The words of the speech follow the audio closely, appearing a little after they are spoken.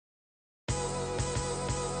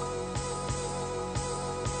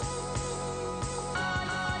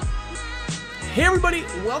Hey everybody,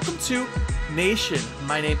 welcome to Nation.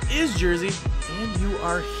 My name is Jersey, and you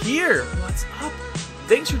are here. What's up?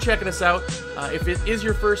 Thanks for checking us out. If it is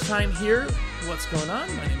your first time here, what's going on?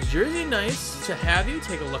 My name is Jersey. Nice to have you.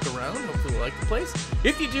 Take a look around. Hopefully you like the place.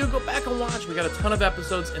 If you do, go back and watch. We got a ton of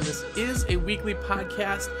episodes, and this is a weekly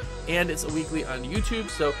podcast, and it's a weekly on YouTube.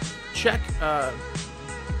 So check,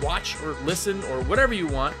 watch, or listen, or whatever you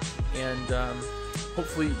want, and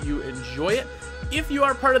hopefully you enjoy it. If you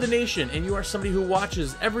are part of the Nation and you are somebody who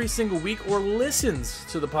watches every single week or listens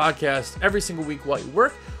to the podcast every single week while you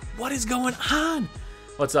work, what is going on?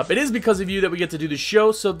 What's up? It is because of you that we get to do the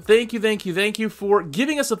show, so thank you for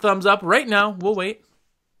giving us a thumbs up right now. We'll wait.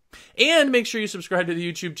 And make sure you subscribe to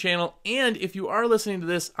the YouTube channel, and if you are listening to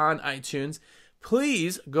this on iTunes,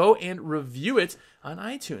 please go and review it on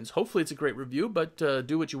iTunes. Hopefully it's a great review, but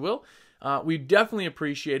do what you will. We definitely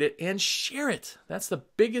appreciate it, and share it. That's the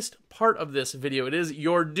biggest part of this video. It is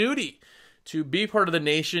your duty to be part of the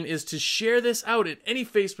Nation, is to share this out in any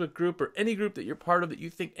Facebook group or any group that you're part of that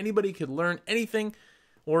you think anybody could learn anything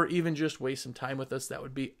or even just waste some time with us. That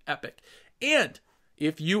would be epic. And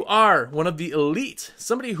if you are one of the elite,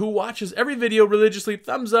 somebody who watches every video religiously,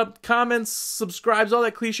 thumbs up, comments, subscribes, all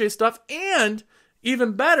that cliche stuff, and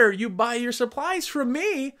even better, you buy your supplies from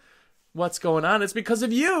me, what's going on? It's because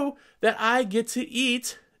of you that I get to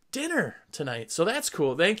eat dinner tonight. So that's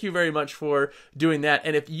cool. Thank you very much for doing that.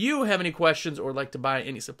 And if you have any questions or like to buy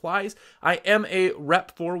any supplies, I am a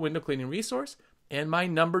rep for Window Cleaning Resource, and my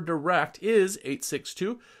number direct is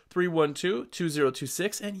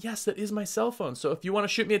 862-312-2026. And yes, that is my cell phone. So if you want to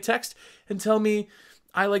shoot me a text and tell me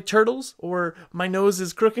I like turtles, or my nose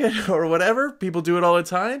is crooked, or whatever. People do it all the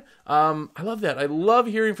time. I love that. I love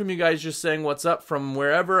hearing from you guys just saying what's up from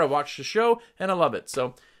wherever. I watch the show, and I love it.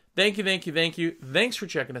 So thank you. Thanks for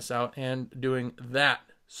checking us out and doing that.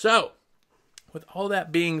 So with all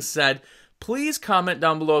that being said, please comment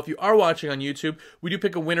down below if you are watching on YouTube. We do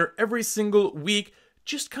pick a winner every single week.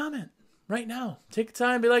 Just comment right now. Take the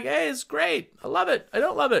time, be like, hey, it's great. I love it. I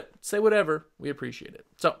don't love it. Say whatever. We appreciate it.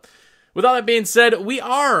 So with all that being said, we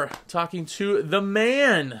are talking to the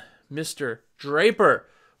man, Mr. Draper.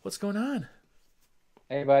 What's going on?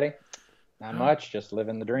 Hey, buddy. Not much. Just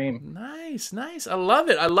living the dream. Nice. I love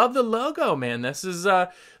it. I love the logo, man. This is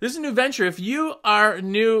a new venture. If you are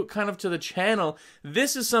new kind of to the channel,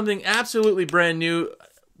 this is something absolutely brand new.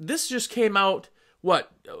 This just came out,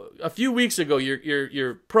 what, a few weeks ago.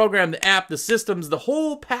 Your program, the app, the systems, the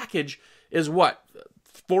whole package is what,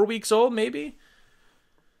 4 weeks old, maybe?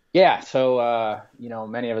 Yeah, so,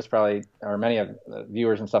 many of us probably, or many of the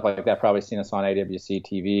viewers and stuff like that probably seen us on AWC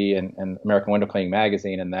TV and American Window Cleaning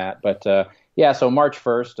Magazine and that. But, yeah, so March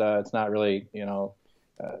 1st, it's not really,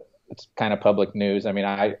 it's kind of public news. I mean,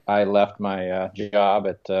 I left my job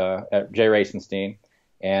at J. Racenstein,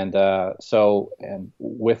 and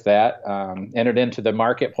with that, entered into the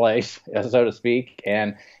marketplace, so to speak.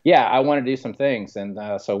 And, yeah, I wanted to do some things. And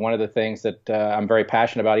so one of the things that I'm very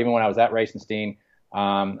passionate about, even when I was at Racenstein,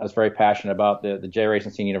 I was very passionate about the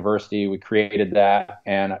JRC University. We created that,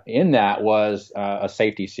 and in that was a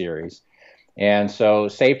safety series. And so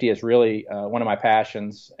safety is really one of my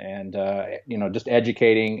passions, and just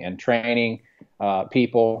educating and training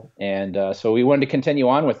people. And so we wanted to continue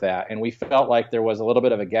on with that, and we felt like there was a little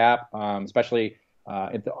bit of a gap, especially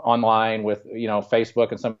online with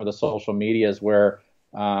Facebook and some of the social medias where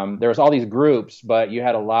there was all these groups, but you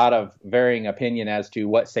had a lot of varying opinion as to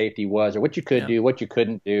what safety was, or what you could do, what you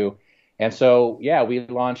couldn't do. And so, yeah, we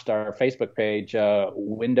launched our Facebook page,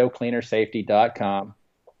 windowcleanersafety.com.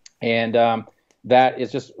 And that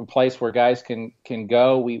is just a place where guys can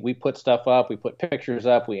go. We put stuff up, we put pictures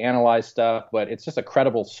up, we analyze stuff, but it's just a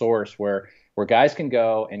credible source where guys can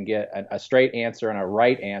go and get a straight answer and a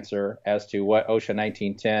right answer as to what OSHA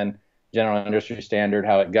 1910 General Industry Standard,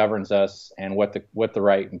 how it governs us, and what the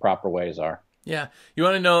right and proper ways are. Yeah, you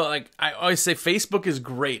want to know, like I always say, Facebook is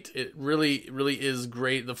great. It really is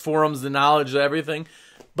great. The forums, the knowledge, everything.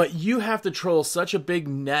 But you have to troll such a big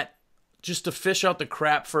net just to fish out the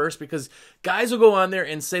crap first, because guys will go on there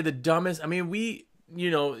and say the dumbest. I mean,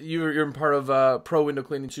 you're in part of Pro Window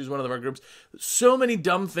Cleaning, choose one of our groups. So many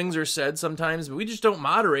dumb things are said sometimes, but we just don't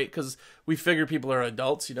moderate because we figure people are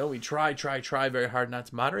adults. We try very hard not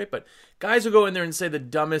to moderate, but guys will go in there and say the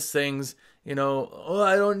dumbest things. Oh,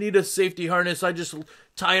 I don't need a safety harness, I just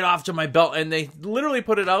tie it off to my belt, and they literally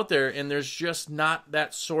put it out there, and there's just not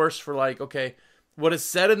that source for like, okay, what is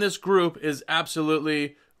said in this group is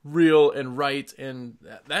absolutely real and right, and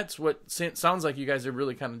that's what sounds like you guys are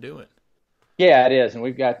really kind of doing. Yeah, it is, and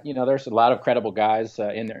we've got there's a lot of credible guys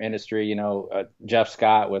in their industry. Jeff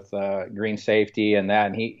Scott with Green Safety and that,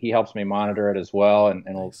 and he helps me monitor it as well, and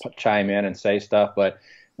will Nice. chime in and say stuff. But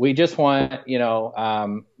we just want we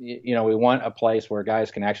want a place where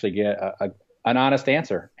guys can actually get an honest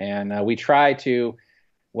answer, and we try to,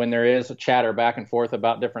 when there is a chatter back and forth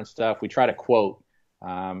about different stuff, we try to quote.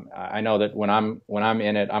 I know that when I'm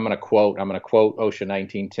in it, I'm going to quote OSHA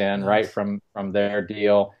 1910 Nice. right from their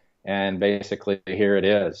deal. And basically, here it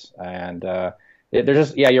is. And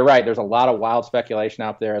you're right. There's a lot of wild speculation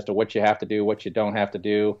out there as to what you have to do, what you don't have to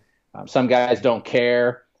do. Some guys don't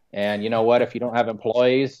care. And you know what? If you don't have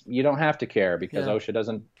employees, you don't have to care, because OSHA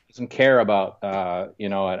doesn't care about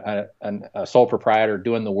a sole proprietor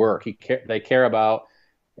doing the work. They care about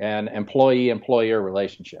an employee-employer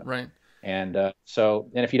relationship. Right. And and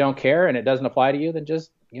if you don't care and it doesn't apply to you, then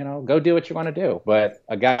just go do what you want to do. But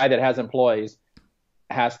a guy that has employees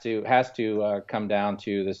has to come down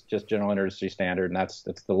to this just general industry standard, and that's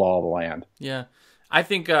the law of the land. Yeah, I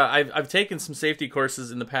think I've taken some safety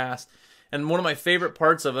courses in the past, and one of my favorite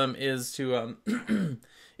parts of them is to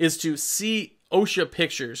is to see OSHA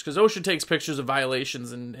pictures, because OSHA takes pictures of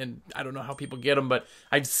violations, and I don't know how people get them, but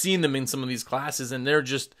I've seen them in some of these classes, and they're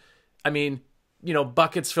just, I mean,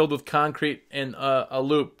 buckets filled with concrete and a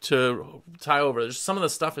loop to tie over. Some of the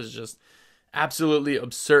stuff is just absolutely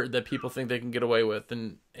absurd that people think they can get away with,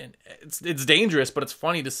 and it's dangerous, but it's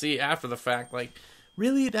funny to see after the fact, like,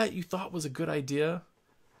 really, that you thought was a good idea?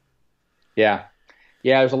 Yeah,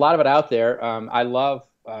 there's a lot of it out there. I love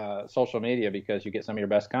social media, because you get some of your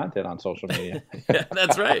best content on social media. Yeah,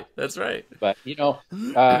 that's right. But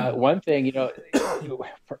one thing,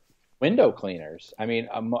 window cleaners, I mean,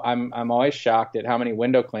 I'm always shocked at how many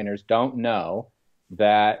window cleaners don't know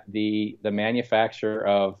that the manufacturer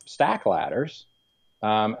of stack ladders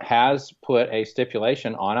has put a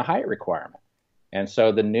stipulation on a height requirement. And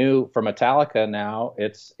so the new, for Metallica now,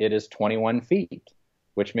 it is 21 feet,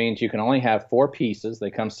 which means you can only have 4 pieces.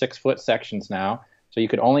 They come 6-foot sections now. So you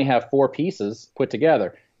could only have 4 pieces put together.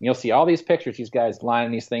 And you'll see all these pictures, these guys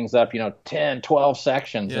lining these things up, 10, 12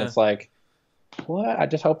 sections. Yeah. And it's like, what? I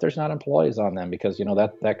just hope there's not employees on them, because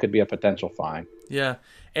that could be a potential fine. Yeah,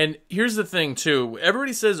 and here's the thing too.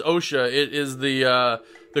 Everybody says OSHA. It is the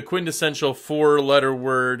quintessential 4-letter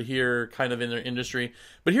word here, kind of in their industry.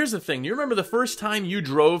 But here's the thing. You remember the first time you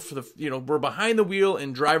drove for were behind the wheel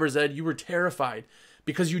in driver's ed, you were terrified,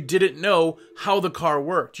 because you didn't know how the car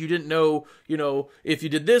worked. You didn't know, if you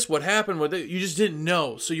did this, what happened with it. You just didn't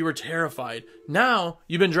know, so you were terrified. Now,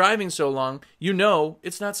 you've been driving so long,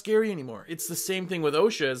 it's not scary anymore. It's the same thing with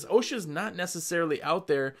OSHA. OSHA's not necessarily out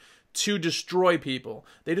there to destroy people.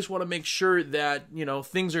 They just want to make sure that,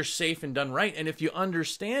 things are safe and done right. And if you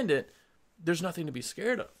understand it, there's nothing to be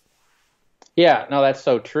scared of. Yeah, no, that's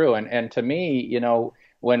so true. And to me,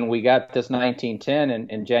 when we got this 1910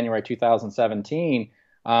 in January 2017,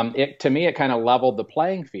 to me it kind of leveled the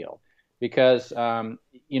playing field, because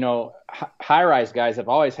high-rise guys have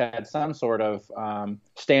always had some sort of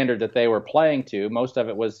standard that they were playing to. Most of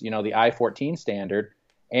it was the I-14 standard,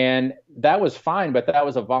 and that was fine, but that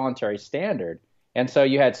was a voluntary standard. And so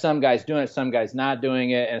you had some guys doing it, some guys not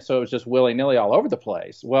doing it, and so it was just willy-nilly all over the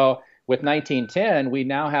place. Well, with 1910, we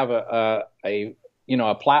now have a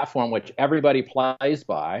platform which everybody plays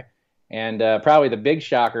by, and probably the big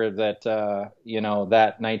shocker that that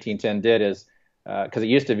 1910 did is, because it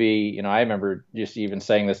used to be, I remember just even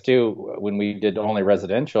saying this too when we did only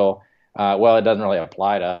residential. Well, it doesn't really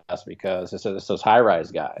apply to us because it's those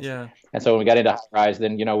high-rise guys. Yeah. And so when we got into high-rise,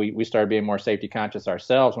 then we started being more safety conscious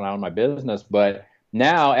ourselves when I owned my business. But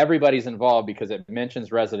now everybody's involved, because it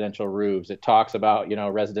mentions residential roofs. It talks about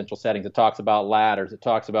residential settings. It talks about ladders. It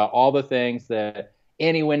talks about all the things that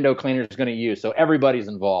any window cleaner is going to use. So everybody's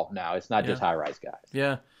involved now. It's not just high-rise guys.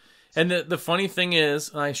 Yeah. And the funny thing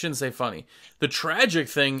is, I shouldn't say funny, the tragic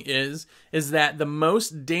thing is that the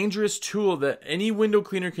most dangerous tool that any window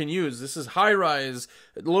cleaner can use, this is high-rise,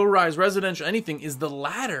 low-rise, residential, anything, is the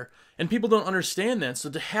ladder. And people don't understand that. So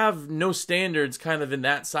to have no standards kind of in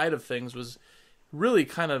that side of things was really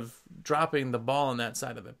kind of dropping the ball on that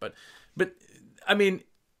side of it. But I mean,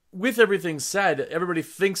 with everything said, everybody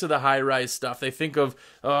thinks of the high-rise stuff. They think of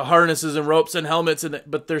harnesses and ropes and helmets,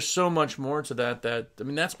 but there's so much more to that.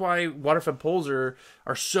 That's why water-fed poles are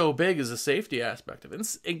so big, as a safety aspect of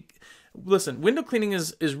it. Listen, window cleaning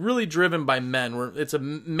is really driven by men. It's a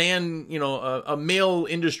man, a male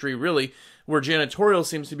industry, really, where janitorial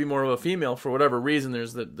seems to be more of a female for whatever reason.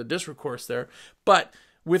 There's the discourse there. But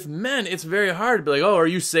With men, it's very hard to be like, oh, are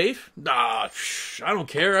you safe? Nah, I don't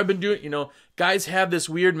care. I've been doing, guys have this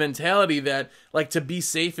weird mentality that like to be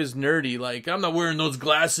safe is nerdy. Like I'm not wearing those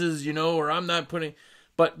glasses, or I'm not putting,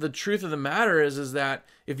 but the truth of the matter is that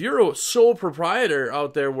if you're a sole proprietor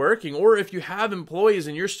out there working, or if you have employees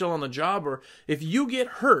and you're still on the job, or if you get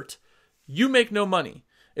hurt, you make no money.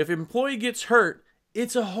 If an employee gets hurt,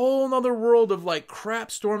 it's a whole nother world of like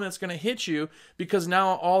crap storm that's going to hit you, because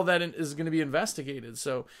now all that is going to be investigated.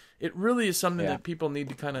 So it really is something that people need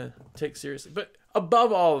to kind of take seriously. But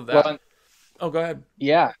above all of that, oh, go ahead.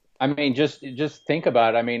 Yeah. I mean, just think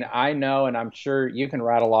about it. I mean, I know, and I'm sure you can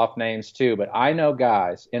rattle off names too, but I know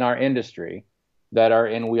guys in our industry that are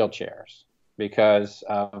in wheelchairs because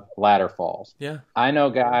of ladder falls. Yeah. I know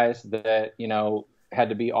guys that, had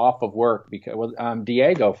to be off of work because,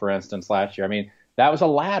 Diego, for instance, last year. I mean, that was a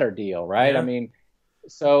ladder deal, right? Yeah. I mean,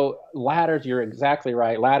 so ladders, you're exactly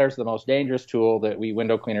right. Ladders are the most dangerous tool that we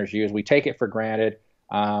window cleaners use. We take it for granted.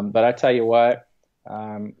 But I tell you what,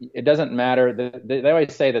 it doesn't matter. They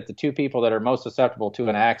always say that the two people that are most susceptible to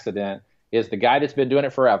an accident is the guy that's been doing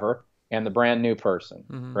it forever and the brand new person,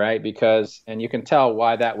 right? And you can tell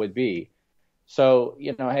why that would be. So,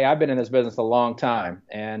 hey, I've been in this business a long time,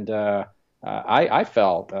 and I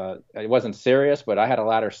felt it wasn't serious, but I had a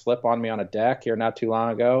ladder slip on me on a deck here not too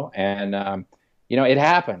long ago, and it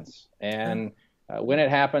happens. And when it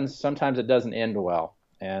happens, sometimes it doesn't end well.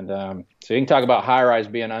 And so you can talk about high-rise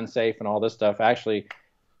being unsafe and all this stuff. Actually,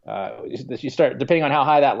 you start depending on how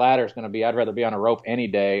high that ladder is going to be. I'd rather be on a rope any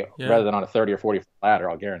day rather than on a 30 or 40 foot ladder.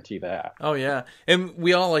 I'll guarantee that. Oh yeah, and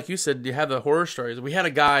we all, like you said, you have the horror stories. We had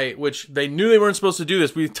a guy which they knew they weren't supposed to do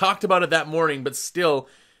this. We talked about it that morning, but still,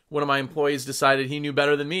 one of my employees decided he knew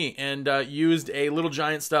better than me and used a Little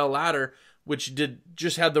Giant style ladder, which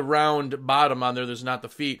just had the round bottom on there. There's not the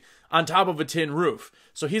feet, on top of a tin roof.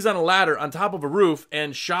 So he's on a ladder on top of a roof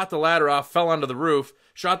and shot the ladder off, fell onto the roof,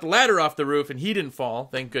 shot the ladder off the roof, and he didn't fall,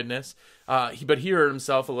 thank goodness. But he hurt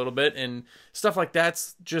himself a little bit, and stuff like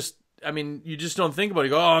that's just, I mean, you just don't think about it.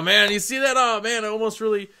 You go, oh man, you see that? Oh man,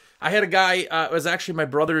 I had a guy, it was actually my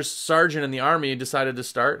brother's sergeant in the Army, he decided to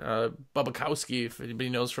start, Bubakowski, if anybody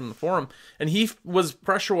knows from the forum, and he was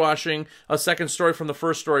pressure washing a second story from the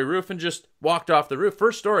first story roof and just walked off the roof.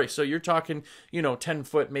 First story, so you're talking, 10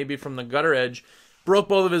 foot maybe from the gutter edge, broke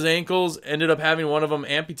both of his ankles, ended up having one of them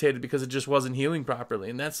amputated because it just wasn't healing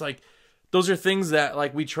properly. And that's like, those are things that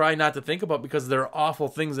like we try not to think about because they're awful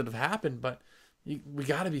things that have happened, but we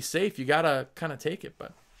got to be safe. You got to kind of take it,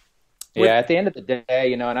 but... Yeah, at the end of the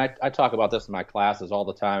day, and I talk about this in my classes all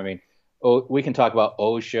the time. I mean, we can talk about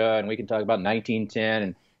OSHA and we can talk about 1910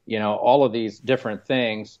 and, all of these different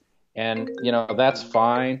things. And, that's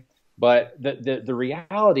fine. But the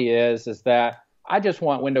reality is that I just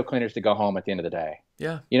want window cleaners to go home at the end of the day.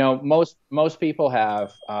 Yeah. Most people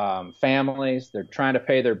have families. They're trying to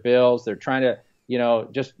pay their bills. They're trying to,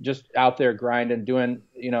 just out there grinding, doing,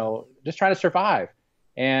 just trying to survive.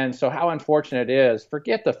 And so how unfortunate it is,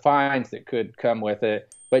 forget the fines that could come with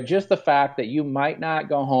it, but just the fact that you might not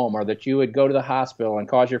go home or that you would go to the hospital and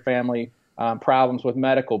cause your family problems with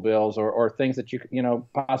medical bills or things that you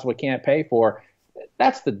possibly can't pay for.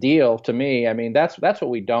 That's the deal to me. I mean, that's what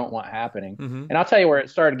we don't want happening. Mm-hmm. And I'll tell you where it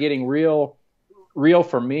started getting real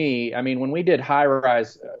for me. I mean, when we did high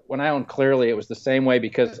rise, when I owned Clearly, it was the same way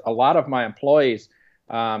because a lot of my employees,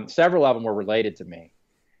 several of them were related to me.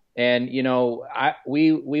 And,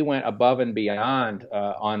 we went above and beyond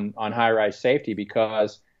on high-rise safety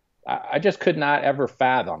because I just could not ever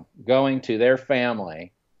fathom going to their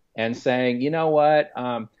family and saying, you know what,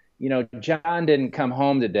 John didn't come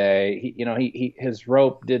home today. His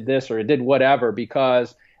rope did this or it did whatever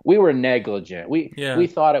because we were negligent. We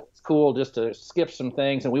thought it was cool just to skip some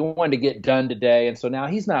things and we wanted to get done today. And so now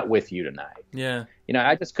he's not with you tonight. Yeah.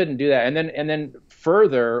 I just couldn't do that. And then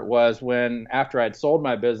further was when after I'd sold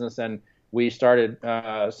my business and we started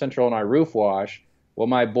Central and our roof wash. Well,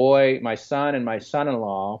 my son and my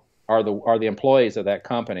son-in-law are the employees of that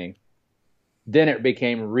company. Then it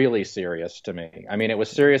became really serious to me. I mean, it was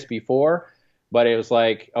serious before, but it was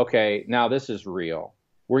like, okay, now this is real.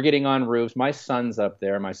 We're getting on roofs. My son's up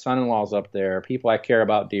there. My son-in-law's up there. People I care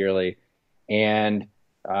about dearly, and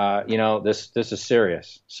this is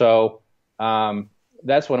serious. So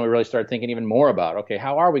that's when we really started thinking even more about, okay,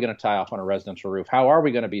 how are we going to tie off on a residential roof? How are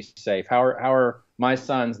we going to be safe? How are my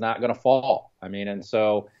sons not going to fall? I mean, and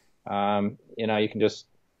so you can just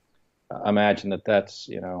imagine that's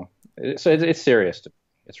so it's serious.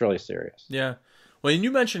 It's really serious. Yeah. Well, and you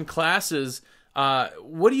mentioned classes.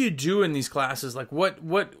 What do you do in these classes? Like what,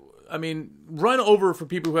 I mean, run over for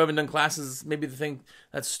people who haven't done classes. Maybe they think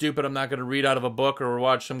that's stupid. I'm not going to read out of a book or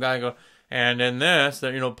watch some guy go, And then this,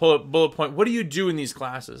 that, bullet point. What do you do in these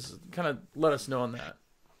classes? Kind of let us know on that.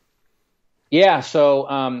 Yeah,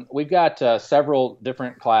 so we've got several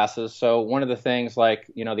different classes. So one of the things, like,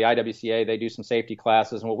 the IWCA, they do some safety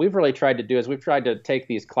classes. And what we've really tried to do is we've tried to take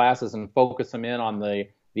these classes and focus them in on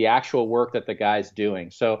the actual work that the guy's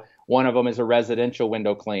doing. So one of them is a residential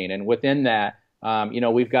window clean. And within that,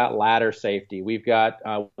 we've got ladder safety. We've got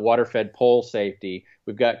water-fed pole safety.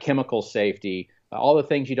 We've got chemical safety, all the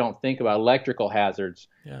things you don't think about, electrical hazards.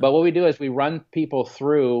 Yeah. But what we do is we run people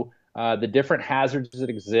through the different hazards that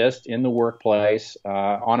exist in the workplace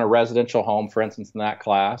on a residential home, for instance, in that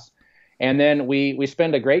class. And then we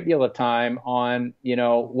spend a great deal of time on,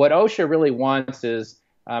 what OSHA really wants is,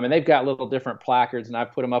 and they've got little different placards, and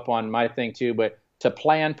I've put them up on my thing too, but to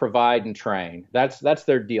plan, provide, and train. That's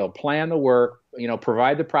their deal. Plan the work,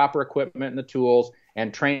 provide the proper equipment and the tools,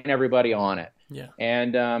 and train everybody on it. Yeah.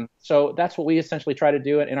 And so that's what we essentially try to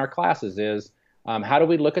do in our classes is how do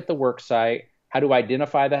we look at the work site? How to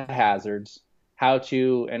identify the hazards,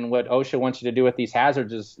 and what OSHA wants you to do with these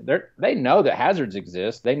hazards is they know that hazards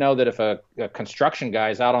exist. They know that if a construction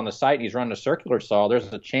guy is out on the site and he's running a circular saw,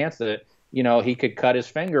 there's a chance that, he could cut his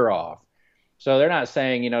finger off. So they're not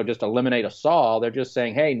saying, just eliminate a saw. They're just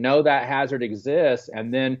saying, hey, know that hazard exists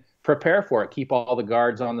and then prepare for it. Keep all the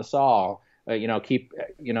guards on the saw. Keep,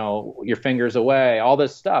 your fingers away, all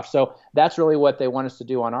this stuff. So that's really what they want us to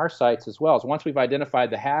do on our sites as well. Is once we've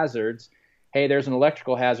identified the hazards, hey, there's an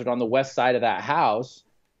electrical hazard on the west side of that house.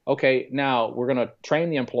 Okay, now we're going to train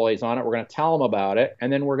the employees on it. We're going to tell them about it,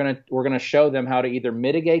 and then we're going to show them how to either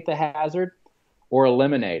mitigate the hazard or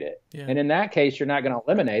eliminate it. Yeah. And in that case, you're not going to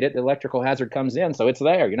eliminate it. The electrical hazard comes in, so it's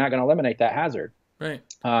there. You're not going to eliminate that hazard. Right.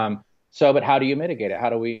 But how do you mitigate it? How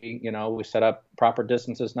do we, we set up proper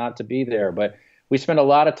distances not to be there? But we spend a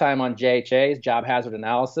lot of time on JHAs, job hazard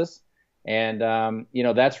analysis. And,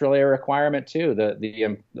 that's really a requirement too.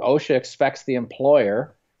 The OSHA expects the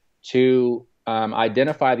employer to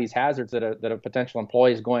identify these hazards that a potential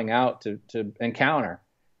employee is going out to encounter,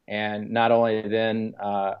 and not only then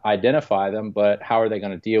identify them, but how are they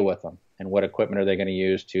going to deal with them, and what equipment are they going to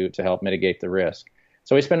use to help mitigate the risk.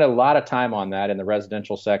 So we spend a lot of time on that in the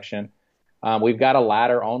residential section. We've got a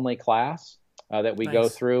ladder-only class that we go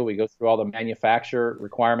through. We go through all the manufacturer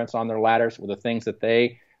requirements on their ladders, with the things that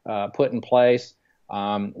they put in place.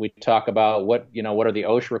 We talk about what are the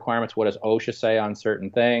OSHA requirements, what does OSHA say on certain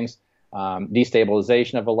things,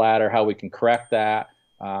 destabilization of a ladder, how we can correct that,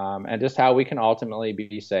 and just how we can ultimately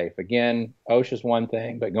be safe. Again, OSHA is one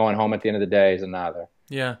thing, but going home at the end of the day is another.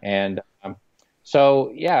 Yeah. And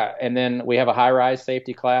and then we have a high-rise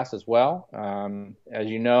safety class as well. As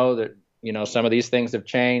you know, that some of these things have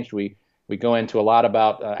changed. We go into a lot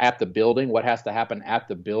about at the building, what has to happen at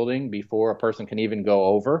the building before a person can even go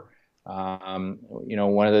over.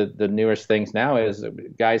 One of the newest things now is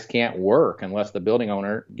guys can't work unless the building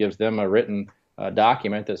owner gives them a written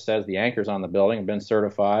document that says the anchor's on the building and been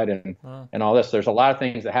certified and all this. There's a lot of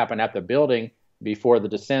things that happen at the building before the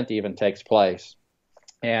descent even takes place.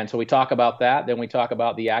 And so we talk about that. Then we talk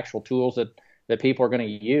about the actual tools that people are going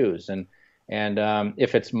to use. And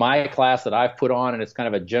if it's my class that I've put on and it's kind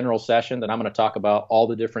of a general session, then I'm going to talk about all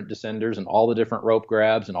the different descenders and all the different rope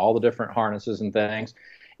grabs and all the different harnesses and things.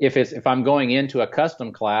 If I'm going into a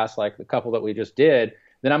custom class like the couple that we just did,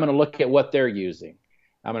 then I'm going to look at what they're using.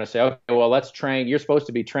 I'm going to say, okay, well, let's train. You're supposed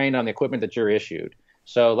to be trained on the equipment that you're issued.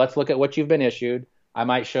 So let's look at what you've been issued. I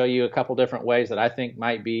might show you a couple different ways that I think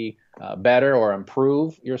might be better or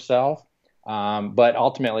improve yourself. But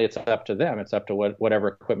ultimately, it's up to them. It's up to whatever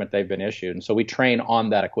equipment they've been issued. And so we train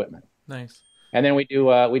on that equipment. Nice. And then we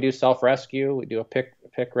do self-rescue. We do a pick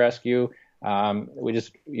rescue. We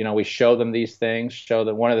just, we show them these things, show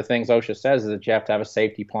that one of the things OSHA says is that you have to have a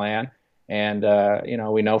safety plan. And,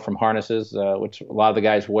 we know from harnesses, which a lot of the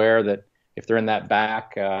guys wear, that if they're in that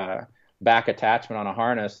back attachment on a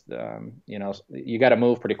harness, you got to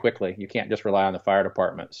move pretty quickly. You can't just rely on the fire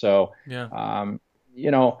department. So, yeah.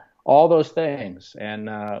 All those things. And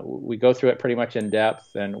we go through it pretty much in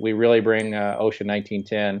depth, and we really bring OSHA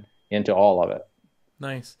 1910 into all of it.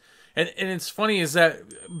 Nice. And it's funny is that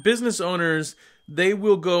business owners, they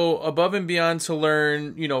will go above and beyond to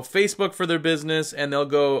learn, Facebook for their business, and they'll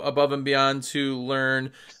go above and beyond to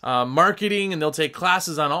learn marketing, and they'll take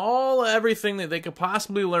classes on everything that they could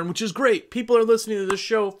possibly learn, which is great. People are listening to this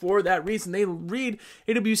show for that reason. They read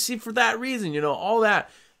AWC for that reason, all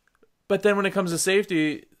that. But then when it comes to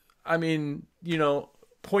safety,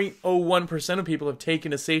 0.01% of people have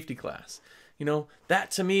taken a safety class.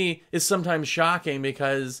 That to me is sometimes shocking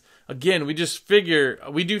because, again, we just figure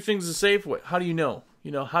we do things the safe way. How do you know?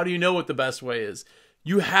 How do you know what the best way is?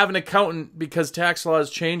 You have an accountant because tax laws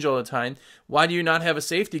change all the time. Why do you not have a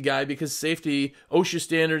safety guy? Because safety, OSHA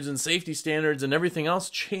standards and safety standards and everything else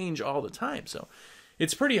change all the time. So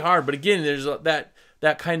it's pretty hard. But again, there's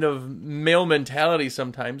that kind of male mentality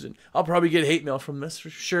sometimes. And I'll probably get hate mail from this for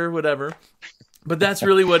sure, whatever. But that's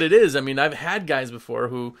really what it is. I mean, I've had guys before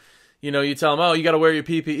who, you know, you tell them, oh, you got to wear your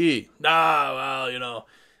PPE. Ah, well, you know,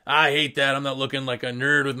 I hate that. I'm not looking like a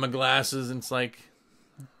nerd with my glasses. And it's like,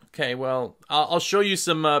 okay, well, I'll show you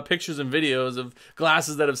some pictures and videos of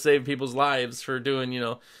glasses that have saved people's lives for doing, you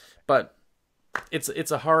know, but it's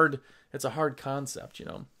a hard concept, you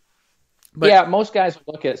know. But, yeah, most guys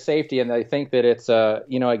look at safety and they think that it's a,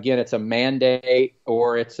 you know, again, it's a mandate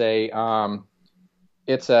or it's something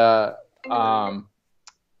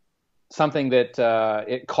that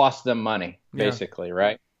it costs them money, basically, yeah.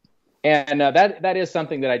 Right? And that is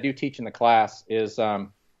something that I do teach in the class is how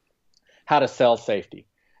to sell safety.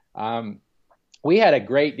 We had a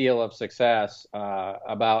great deal of success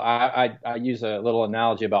about. I use a little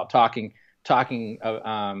analogy about talking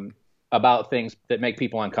about things that make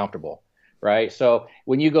people uncomfortable, right? So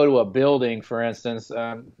when you go to a building, for instance,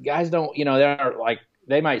 guys don't, you know, they're like,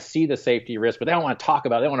 they might see the safety risk, but they don't want to talk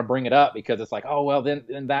about it. They don't want to bring it up because it's like, oh, well, then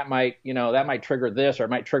that might, you know, that might trigger this or it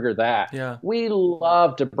might trigger that. Yeah. We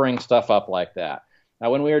love to bring stuff up like that. Now,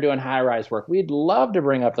 when we were doing high-rise work, we'd love to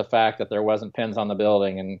bring up the fact that there wasn't pins on the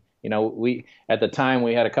building. And, you know, at the time,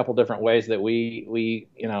 we had a couple different ways that we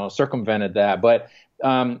you know, circumvented that. But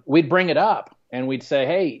we'd bring it up and we'd say,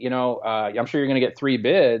 hey, you know, I'm sure you're going to get 3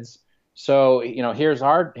 bids. So, you know, here's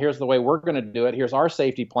the way we're going to do it. Here's our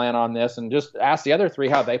safety plan on this, and just ask the other 3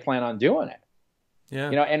 how they plan on doing it. Yeah.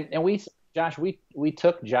 You know, and we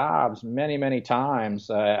took jobs many times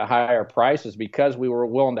at higher prices because we were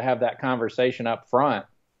willing to have that conversation up front.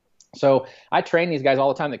 So I train these guys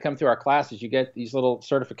all the time that come through our classes. You get these little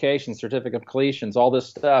certifications, certificate of completions, all this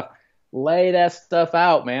stuff. Lay that stuff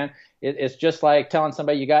out, man. It's just like telling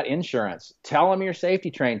somebody you got insurance. Tell them you're safety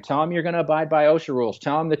trained. Tell them you're going to abide by OSHA rules.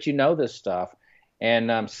 Tell them that you know this stuff,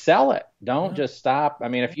 and sell it. Don't just stop. I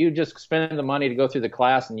mean, if you just spend the money to go through the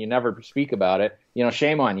class and you never speak about it, you know,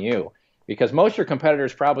 shame on you. Because most of your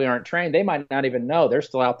competitors probably aren't trained. They might not even know. They're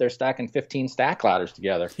still out there stacking 15 stack ladders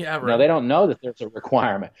together. Yeah, right. You know, they don't know that there's a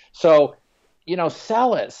requirement. So, you know,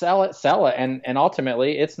 sell it. And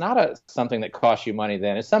ultimately, it's not something that costs you money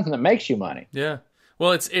then. It's something that makes you money. Yeah.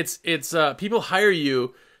 Well, it's people hire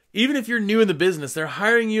you, even if you're new in the business, they're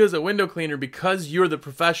hiring you as a window cleaner because you're the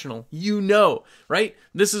professional. You know, right?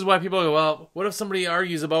 This is why people go, well, what if somebody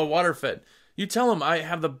argues about water fit? You tell them, I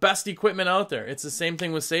have the best equipment out there. It's the same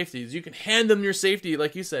thing with safeties. You can hand them your safety,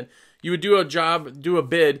 like you said. You would do a job, do a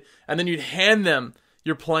bid, and then you'd hand them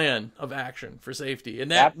your plan of action for safety.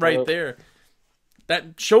 And that Absolutely. Right there,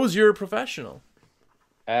 that shows you're a professional.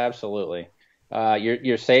 Absolutely.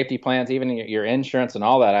 Your safety plans, even your insurance and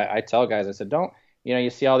all that. I tell guys, I said, don't, you know, you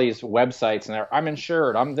see all these websites and I'm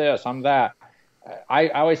insured, I'm this, I'm that. I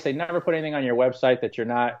always say never put anything on your website that you're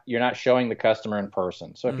not showing the customer in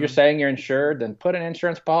person. So if you're saying you're insured, then put an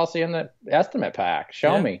insurance policy in the estimate pack.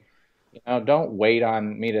 Show me. You know, don't wait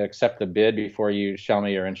on me to accept the bid before you show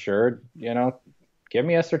me you're insured. You know, give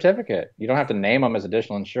me a certificate. You don't have to name them as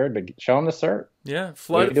additional insured, but show them the cert. Yeah,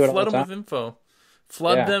 flood them with info.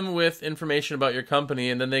 Flood them with information about your company,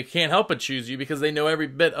 and then they can't help but choose you because they know every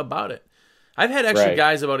bit about it. I've had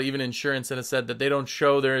guys about even insurance that have said that they don't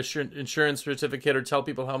show their insurance certificate or tell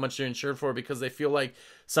people how much they're insured for because they feel like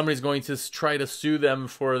somebody's going to try to sue them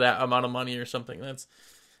for that amount of money or something.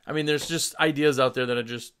 There's just ideas out there that are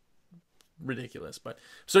just ridiculous. But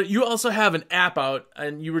so you also have an app out,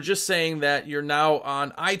 and you were just saying that you're now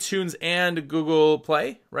on iTunes and Google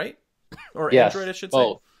Play, right? Or yes, Android, I should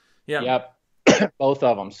both. say. Yeah. Yep. Both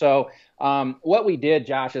of them. So what we did,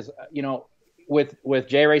 Josh, is, you know, with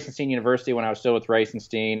JRC University when I was still with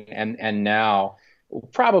Racenstein and now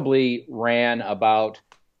probably ran about,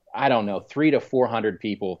 I don't know, 300 to 400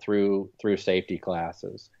 people through safety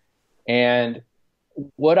classes. And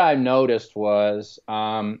what I noticed was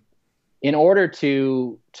in order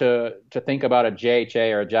to think about a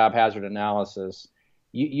JHA or a job hazard analysis,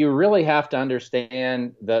 you really have to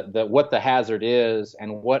understand what the hazard is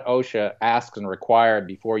and what OSHA asks and required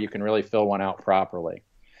before you can really fill one out properly.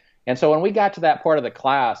 And so when we got to that part of the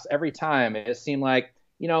class, every time it seemed like,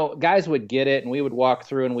 you know, guys would get it and we would walk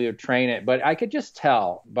through and we would train it. But I could just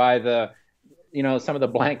tell by the, you know, some of the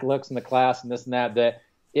blank looks in the class and this and that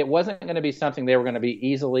it wasn't going to be something they were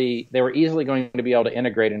easily going to be able to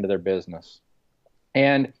integrate into their business.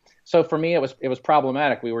 And so for me, it was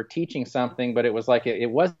problematic. We were teaching something, but it was like it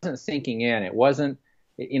wasn't sinking in. It wasn't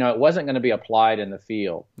going to be applied in the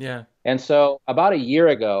field. Yeah. And so about a year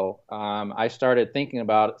ago, I started thinking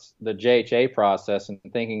about the JHA process and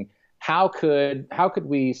thinking, how could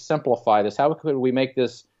we simplify this? How could we make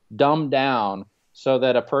this dumbed down so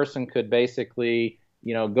that a person could basically,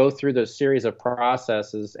 go through the series of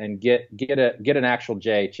processes and get an actual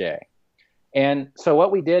JHA? And so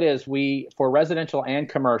what we did is for residential and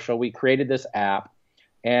commercial, we created this app.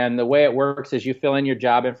 And the way it works is you fill in your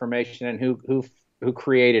job information and who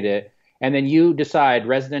created it, and then you decide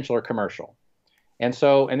residential or commercial. And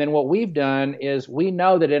then what we've done is we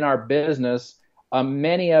know that in our business,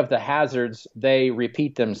 many of the hazards, they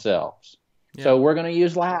repeat themselves. Yeah. So we're going to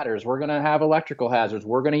use ladders. We're going to have electrical hazards.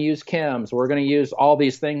 We're going to use chems. We're going to use all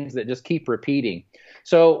these things that just keep repeating.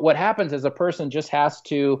 So what happens is a person just has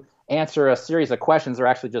to answer a series of questions, or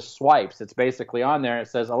actually just swipes. It's basically on there. It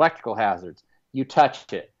says electrical hazards. You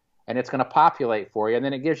touch it, and it's going to populate for you. And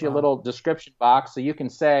then it gives you a little description box, so you can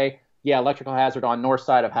say, yeah, electrical hazard on north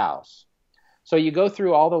side of house. So you go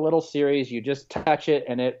through all the little series, you just touch it,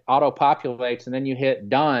 and it auto-populates, and then you hit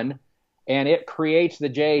done, and it creates the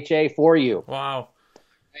JHA for you. Wow.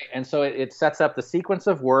 And so it sets up the sequence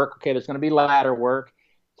of work. Okay, there's going to be ladder work.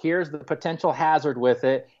 Here's the potential hazard with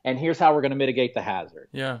it, and here's how we're going to mitigate the hazard.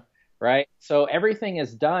 Yeah. Right? So everything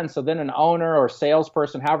is done. So then an owner or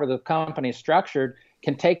salesperson, however the company is structured,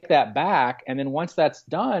 can take that back. And then once that's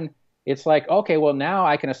done, it's like, okay, well, now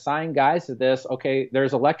I can assign guys to this. Okay,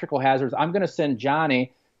 there's electrical hazards. I'm going to send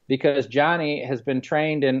Johnny because Johnny has been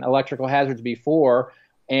trained in electrical hazards before.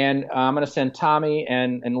 And I'm going to send Tommy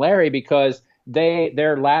and Larry because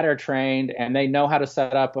they're ladder trained and they know how to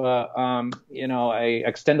set up a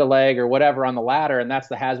extend a leg or whatever on the ladder, and that's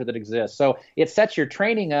the hazard that exists. So it sets your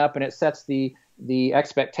training up and it sets the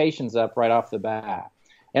expectations up right off the bat.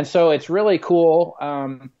 And so it's really cool.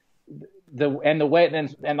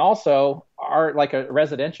 Also like a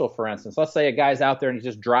residential, for instance, let's say a guy's out there and he's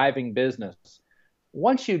just driving business.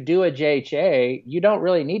 Once you do a JHA, you don't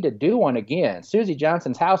really need to do one again. Susie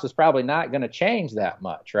Johnson's house is probably not going to change that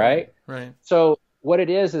much, right? Right. So what it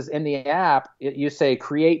is in the app, you say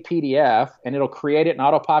create PDF, and it'll create it and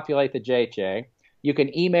auto-populate the JHA. You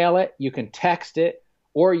can email it, you can text it,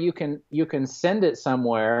 or you can send it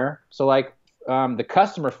somewhere. So like the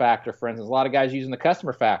customer factor, for instance, a lot of guys using the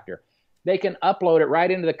customer factor. They can upload it right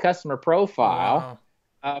into the customer profile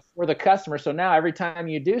for the customer. So now every time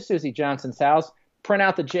you do Susie Johnson's house, print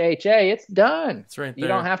out the JHA, it's done. It's right there. You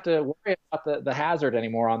don't have to worry about the hazard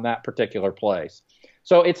anymore on that particular place.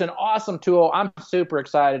 So it's an awesome tool. I'm super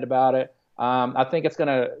excited about it. I think it's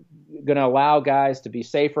gonna allow guys to be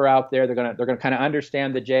safer out there. They're gonna kind of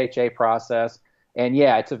understand the JHA process. And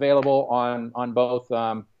yeah, it's available on both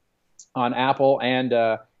on Apple and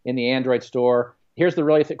in the Android store. Here's the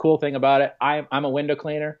really cool thing about it. I'm a window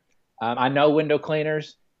cleaner. I know window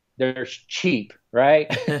cleaners. They're cheap, right?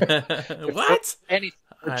 What?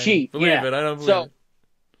 They're cheap. Believe it. I don't believe it.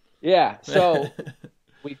 Yeah. So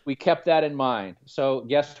we kept that in mind. So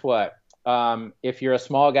guess what? If you're a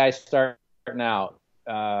small guy starting out,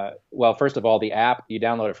 well, first of all, the app, you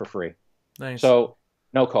download it for free. Nice. So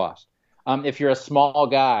no cost. If you're a small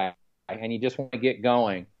guy and you just want to get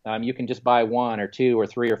going, you can just buy 1 or 2 or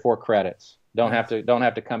 3 or 4 credits. Don't have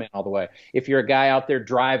to come in all the way. If you're a guy out there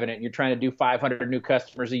driving it and you're trying to do 500 new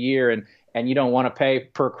customers a year and you don't want to pay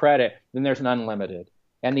per credit, then there's an unlimited.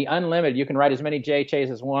 And the unlimited, you can write as many JHAs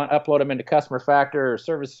as you want, upload them into Customer Factor or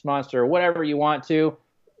Services Monster or whatever you want to.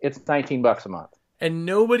 It's $19 a month. And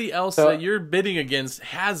nobody else that you're bidding against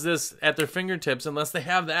has this at their fingertips unless they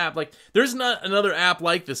have the app. Like, there's not another app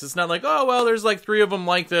like this. It's not like, oh, well, there's like 3 of them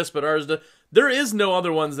like this, but ours, there is no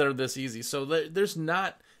other ones that are this easy. So there's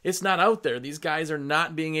not... It's not out there. These guys are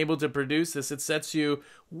not being able to produce this. It sets you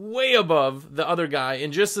way above the other guy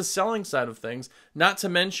in just the selling side of things. Not to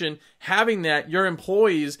mention having that your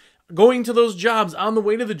employees going to those jobs on the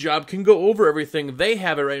way to the job can go over everything. They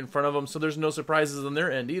have it right in front of them, so there's no surprises on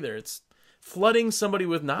their end either. It's flooding somebody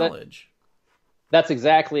with knowledge. That's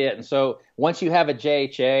exactly it. And so once you have a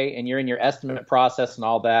JHA and you're in your estimate process and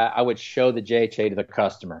all that, I would show the JHA to the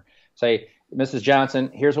customer. Say, Mrs.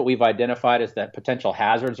 Johnson, here's what we've identified as that potential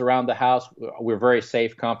hazards around the house. We're a very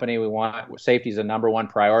safe company. Safety is a number 1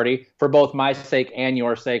 priority for both my sake and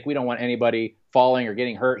your sake. We don't want anybody falling or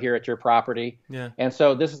getting hurt here at your property. Yeah. And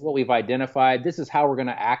so this is what we've identified. This is how we're going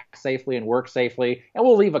to act safely and work safely. And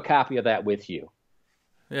we'll leave a copy of that with you.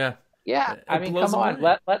 Yeah. Yeah, I mean, come on,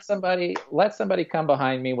 let somebody come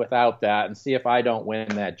behind me without that and see if I don't win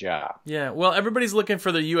that job. Yeah, well, everybody's looking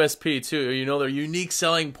for their USP too. You know, their unique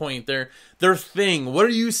selling point, their thing. What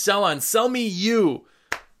do you sell on? Sell me you.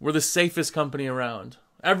 We're the safest company around.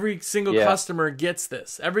 Every single customer gets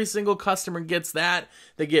this. Every single customer gets that.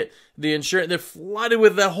 They get the insurance. They're flooded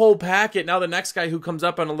with the whole packet. Now the next guy who comes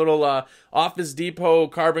up on a little Office Depot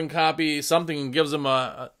carbon copy something and gives them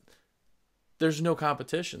there's no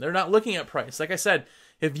competition. They're not looking at price. Like I said,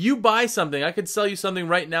 if you buy something, I could sell you something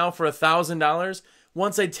right now for $1,000.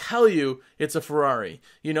 Once I tell you it's a Ferrari,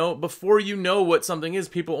 you know, before you know what something is,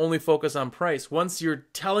 people only focus on price. Once you're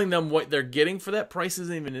telling them what they're getting for that, price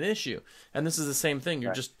isn't even an issue. And this is the same thing.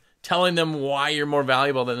 You're just telling them why you're more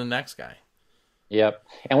valuable than the next guy. Yep.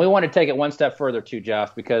 And we want to take it one step further too,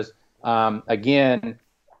 Jeff, because again,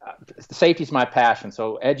 safety is my passion.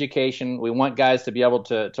 So education, we want guys to be able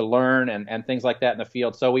to learn and things like that in the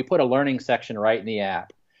field. So we put a learning section right in the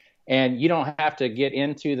app, and you don't have to get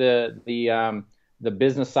into the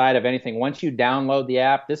business side of anything. Once you download the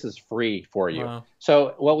app, this is free for you. Wow.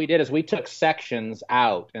 So what we did is we took sections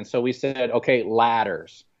out. And so we said, okay,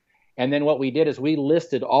 ladders. And then what we did is we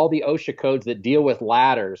listed all the OSHA codes that deal with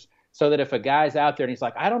ladders, so that if a guy's out there and he's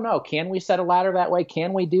like, I don't know, can we set a ladder that way?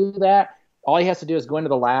 Can we do that? All he has to do is go into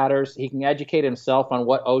the ladders. He can educate himself on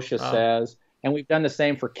what OSHA says. And we've done the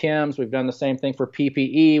same for chems. We've done the same thing for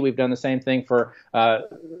PPE. We've done the same thing for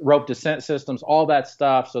rope descent systems, all that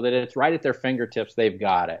stuff, so that it's right at their fingertips. They've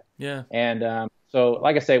got it. Yeah. And so,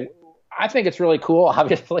 like I say, I think it's really cool.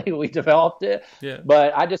 Obviously, we developed it. Yeah.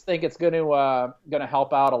 But I just think it's going to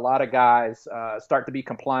help out a lot of guys start to be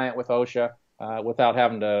compliant with OSHA without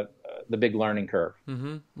having the big learning curve.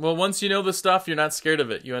 Mm-hmm. Well, once you know the stuff, you're not scared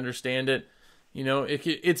of it. You understand it. You know,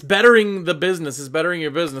 it's bettering the business. It's bettering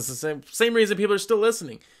your business. The same reason people are still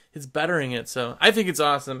listening. It's bettering it. So I think it's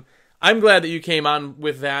awesome. I'm glad that you came on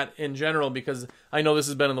with that in general, because I know this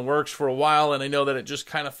has been in the works for a while, and I know that it just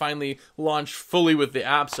kind of finally launched fully with the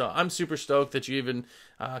app. So I'm super stoked that you even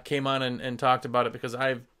came on and talked about it, because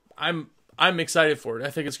I'm excited for it.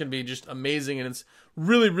 I think it's going to be just amazing, and it's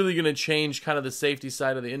really, really going to change kind of the safety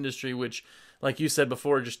side of the industry, which, like you said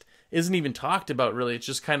before, just isn't even talked about really. It's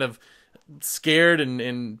just kind of scared,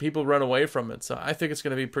 and people run away from it. So I think it's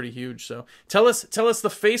going to be pretty huge. So tell us the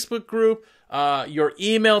Facebook group, your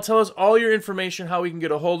email, tell us all your information, how we can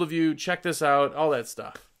get a hold of you, check this out, all that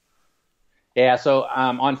stuff. Yeah, so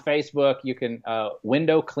on Facebook, you can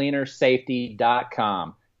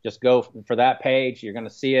windowcleanersafety.com. Just go for that page. You're going to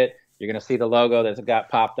see it. You're going to see the logo that's got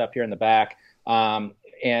popped up here in the back.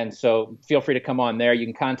 And so feel free to come on there. You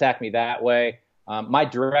can contact me that way. My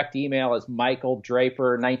direct email is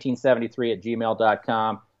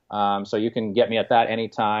michaeldraper1973@gmail.com. So you can get me at that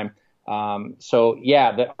anytime. So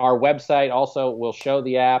yeah, our website also will show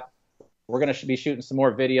the app. We're going to be shooting some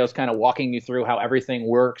more videos, kind of walking you through how everything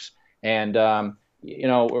works. And, you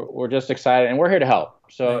know, we're just excited, and we're here to help.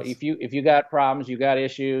 So nice. If you got problems, you got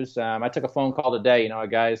issues. I took a phone call today, you know, a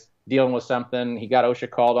guy's dealing with something. He got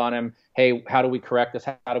OSHA called on him. Hey, how do we correct this?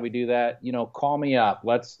 How do we do that? You know, call me up.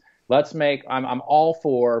 Let's make, I'm all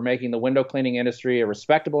for making the window cleaning industry a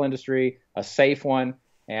respectable industry, a safe one,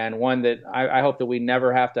 and one that I hope that we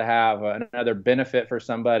never have to have another benefit for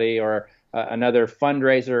somebody, or another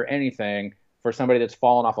fundraiser or anything for somebody that's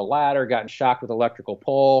fallen off a ladder, gotten shocked with electrical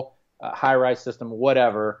pole, high-rise system,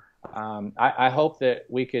 whatever. I hope that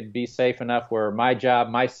we could be safe enough where my job,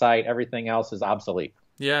 my site, everything else is obsolete.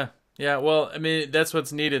 Yeah. Well, I mean, that's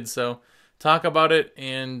what's needed. So talk about it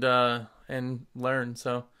and learn.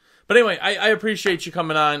 So. But anyway, I appreciate you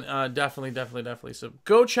coming on. Definitely. So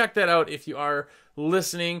go check that out if you are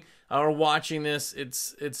listening or watching this.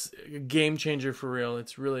 It's a game changer for real.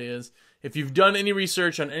 It really is. If you've done any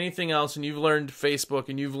research on anything else, and you've learned Facebook,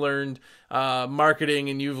 and you've learned marketing,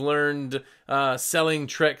 and you've learned selling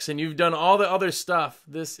tricks, and you've done all the other stuff,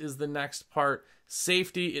 this is the next part.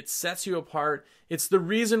 Safety, it sets you apart. It's the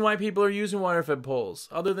reason why people are using wire-fed poles.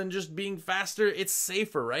 Other than just being faster, it's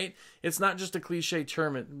safer, right? It's not just a cliche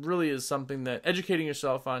term. It really is something that educating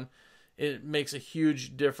yourself on, it makes a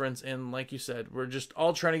huge difference. And like you said, we're just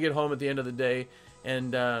all trying to get home at the end of the day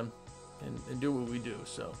and do what we do.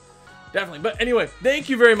 So definitely. But anyway, thank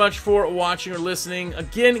you very much for watching or listening.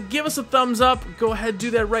 Again, give us a thumbs up. Go ahead,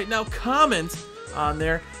 do that right now. Comment on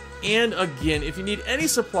there. And again, if you need any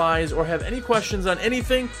supplies or have any questions on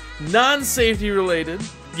anything non-safety related,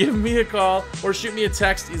 give me a call or shoot me a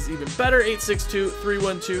text is even better,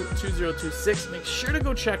 862-312-2026. Make sure to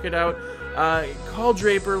go check it out. Call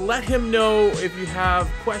Draper. Let him know if you have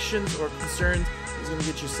questions or concerns. He's going to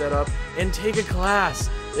get you set up. And take a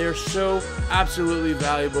class. They are so absolutely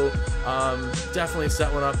valuable. Definitely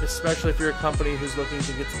set one up, especially if you're a company who's looking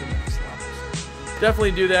to get to the next level.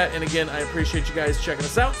 Definitely do that. And again, I appreciate you guys checking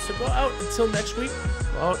us out. So go out until next week.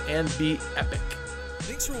 Go out and be epic.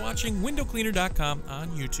 Thanks for watching WindowCleaner.com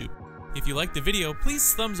on YouTube. If you liked the video,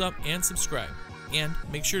 please thumbs up and subscribe. And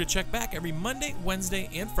make sure to check back every Monday, Wednesday,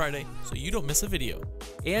 and Friday so you don't miss a video.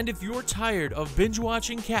 And if you're tired of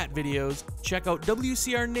binge-watching cat videos, check out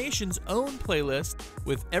WCR Nation's own playlist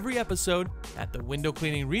with every episode at the Window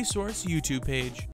Cleaning Resource YouTube page.